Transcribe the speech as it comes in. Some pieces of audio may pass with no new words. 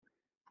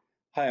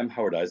Hi, I'm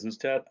Howard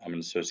Eisenstadt. I'm an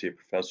associate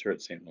professor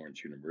at St.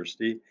 Lawrence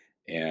University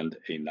and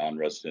a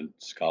non-resident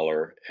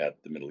scholar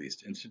at the Middle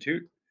East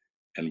Institute.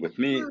 And with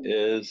me Hi.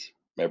 is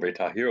Merve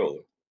Tahiroğlu.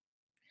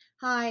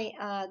 Hi,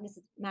 this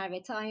is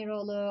Merve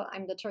Tahiroğlu.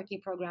 I'm the Turkey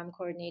Program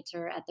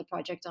Coordinator at the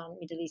Project on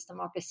Middle East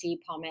Democracy,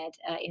 POMED,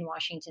 in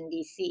Washington,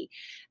 D.C.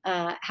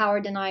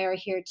 Howard and I are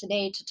here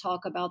today to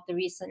talk about the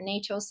recent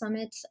NATO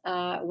summit,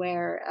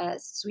 where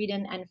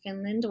Sweden and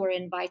Finland were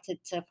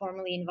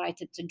formally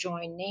invited to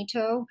join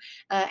NATO,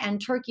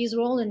 and Turkey's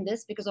role in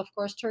this, because of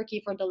course, Turkey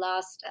for the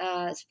last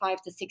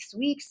 5 to 6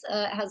 weeks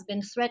has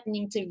been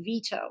threatening to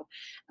veto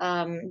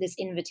this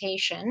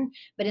invitation.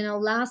 But in a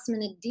last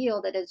minute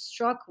deal that it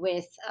struck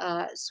with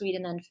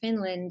Sweden and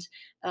Finland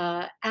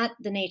at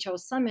the NATO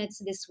summits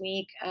this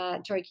week,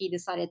 Turkey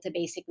decided to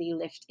basically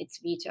lift its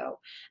veto.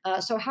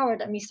 So, Howard,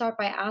 let me start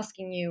by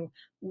asking you,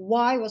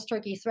 why was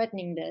Turkey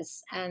threatening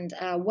this, and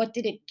what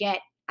did it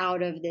get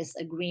out of this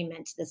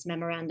agreement, this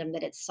memorandum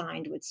that it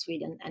signed with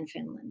Sweden and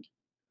Finland?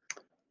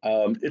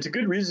 It's a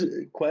good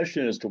reason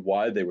question as to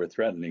why they were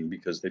threatening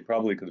because they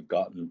probably could have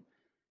gotten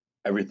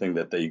everything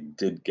that they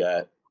did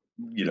get,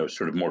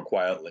 sort of more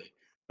quietly.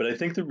 But I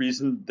think the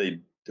reason they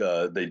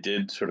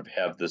did sort of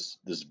have this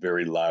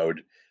very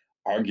loud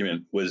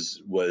argument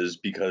was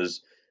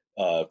because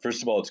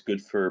first of all, it's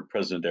good for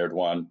President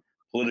Erdogan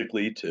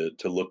politically to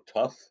look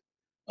tough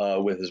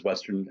with his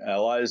Western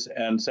allies,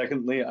 and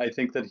secondly, I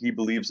think that he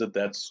believes that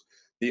that's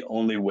the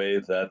only way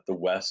that the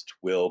West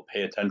will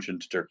pay attention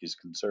to Turkey's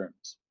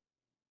concerns.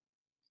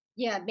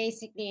 Yeah,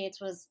 basically it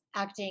was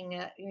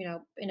acting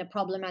in a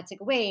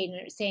problematic way,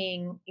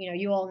 saying,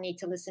 you all need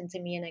to listen to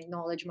me and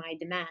acknowledge my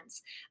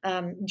demands.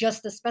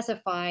 Just to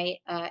specify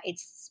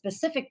its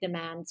specific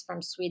demands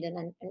from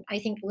Sweden, and I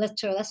think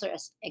to a lesser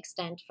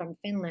extent from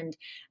Finland,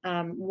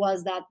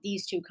 was that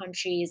these two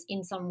countries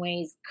in some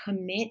ways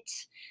commit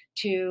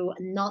to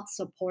not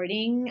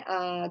supporting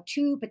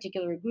two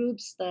particular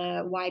groups,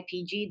 the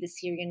YPG, the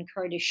Syrian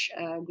Kurdish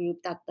group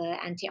that the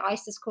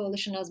anti-ISIS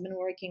coalition has been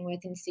working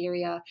with in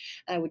Syria,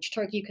 which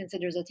Turkey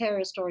considers a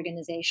terrorist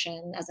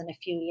organization as an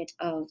affiliate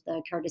of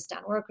the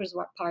Kurdistan Workers'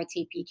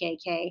 Party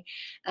 (PKK),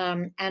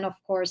 and of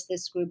course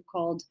this group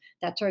called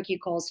that Turkey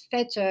calls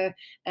FETÖ,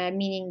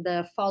 meaning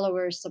the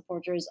followers,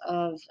 supporters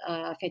of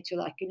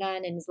Fethullah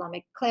Gulen, an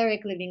Islamic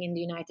cleric living in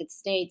the United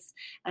States,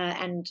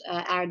 and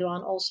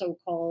Erdogan also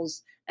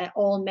calls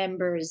all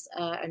members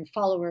and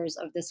followers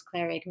of this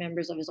cleric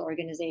members of his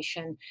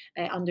organization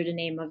under the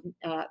name of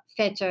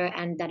FETÖ,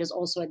 and that is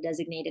also a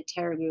designated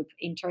terror group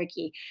in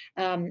Turkey.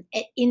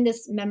 In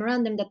this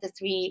memorandum that the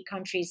three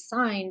countries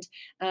signed,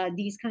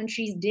 these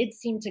countries did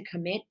seem to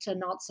commit to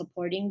not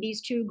supporting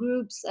these two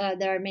groups.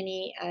 There are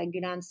many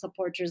Gulen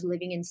supporters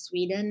living in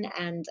Sweden,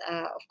 and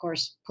of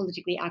course,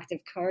 politically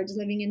active Kurds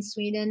living in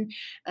Sweden.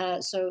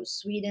 So,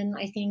 Sweden,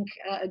 I think,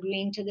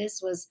 agreeing to this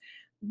was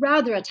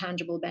rather a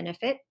tangible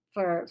benefit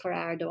for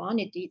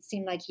Erdogan. It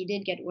seemed like he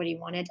did get what he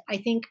wanted. I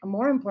think a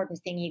more important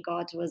thing he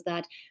got was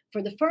that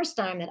for the first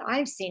time that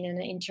I've seen in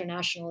an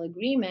international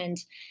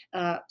agreement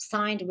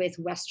signed with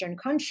Western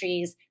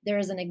countries, there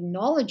is an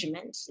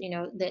acknowledgement,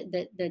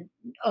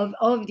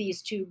 of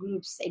these two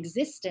groups'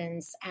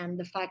 existence and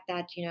the fact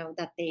that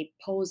that they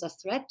pose a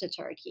threat to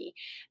Turkey.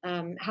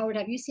 Howard,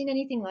 have you seen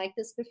anything like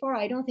this before?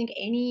 I don't think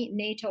any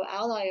NATO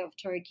ally of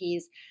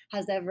Turkey's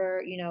has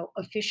ever,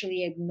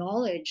 officially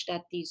acknowledged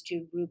that these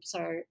two groups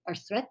are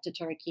threat to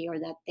Turkey, or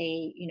that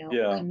they,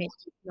 Yeah. commit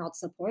to not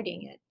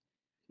supporting it.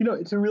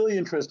 It's a really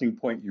interesting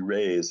point you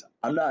raise.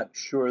 I'm not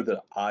sure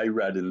that I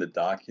read in the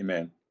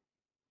document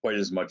quite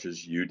as much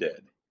as you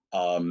did.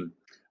 Um,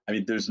 I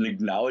mean, there's an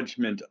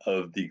acknowledgement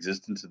of the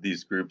existence of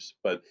these groups,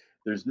 but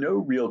there's no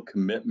real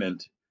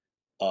commitment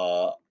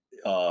uh,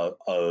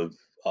 of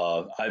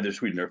either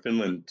Sweden or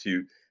Finland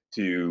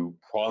to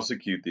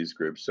prosecute these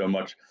groups so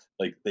much.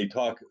 Like they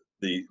talk,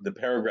 the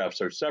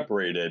paragraphs are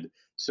separated,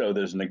 so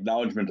there's an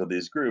acknowledgement of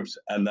these groups,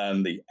 and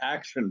then the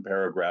action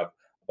paragraph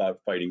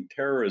about fighting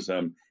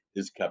terrorism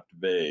is kept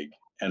vague.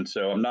 And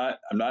so I'm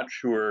not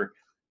sure.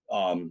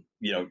 I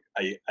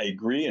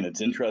agree, and it's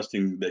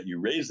interesting that you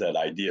raise that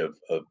idea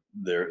of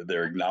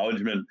their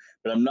acknowledgement,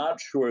 but I'm not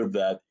sure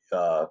that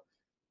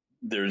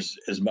there's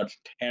as much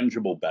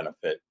tangible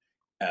benefit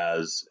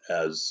as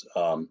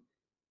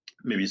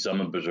maybe some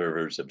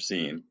observers have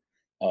seen.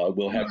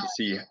 We'll have to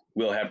see.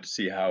 We'll have to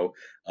see how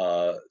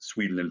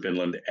Sweden and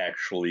Finland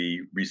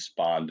actually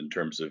respond in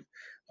terms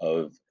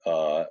of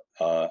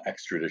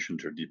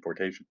extraditions or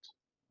deportations.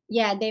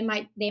 Yeah, they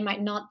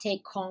might not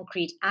take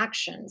concrete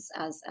actions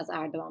as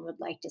Erdogan would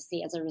like to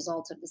see as a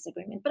result of this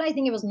agreement. But I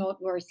think it was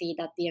noteworthy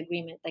that the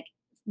agreement like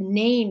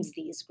names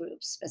these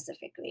groups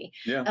specifically.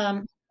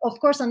 Yeah. of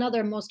course,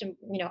 another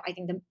I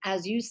think,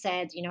 as you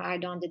said,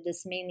 Erdogan did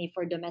this mainly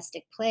for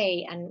domestic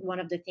play, and one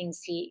of the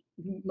things he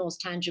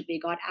most tangibly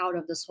got out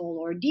of this whole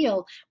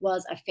ordeal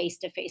was a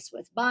face-to-face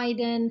with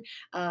Biden,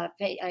 a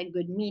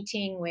good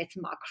meeting with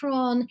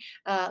Macron,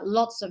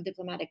 lots of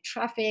diplomatic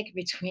traffic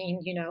between,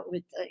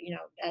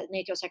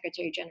 NATO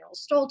Secretary General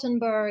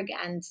Stoltenberg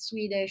and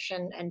Swedish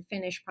and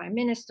Finnish prime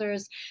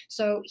ministers.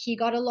 So he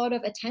got a lot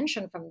of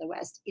attention from the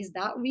West. Is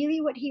that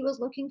really what he was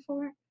looking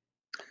for?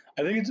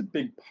 I think it's a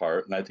big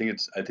part, and I think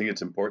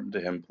it's important to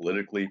him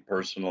politically,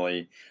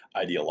 personally,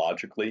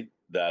 ideologically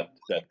that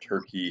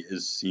Turkey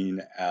is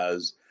seen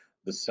as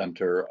the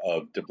center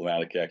of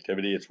diplomatic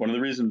activity. It's one of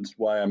the reasons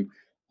why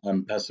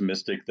I'm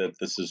pessimistic that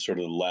this is sort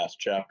of the last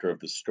chapter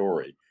of the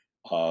story,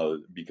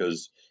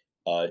 because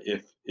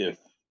if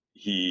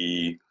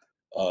he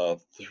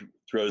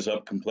throws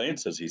up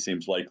complaints, as he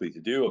seems likely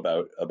to do,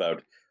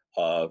 about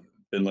uh,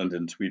 Finland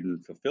and Sweden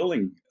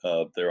fulfilling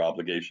their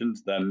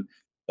obligations, then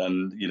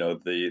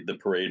the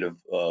parade of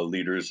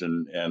leaders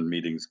and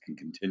meetings can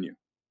continue.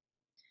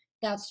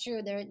 That's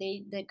true.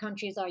 The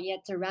countries are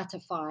yet to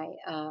ratify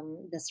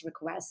this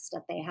request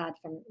that they had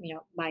from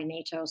by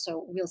NATO.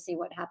 So we'll see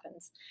what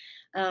happens.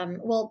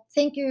 Well,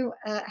 thank you,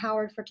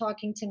 Howard, for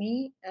talking to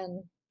me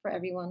and for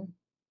everyone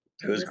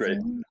It was great.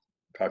 listening.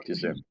 Talk to you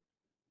soon.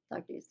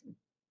 Talk to you soon.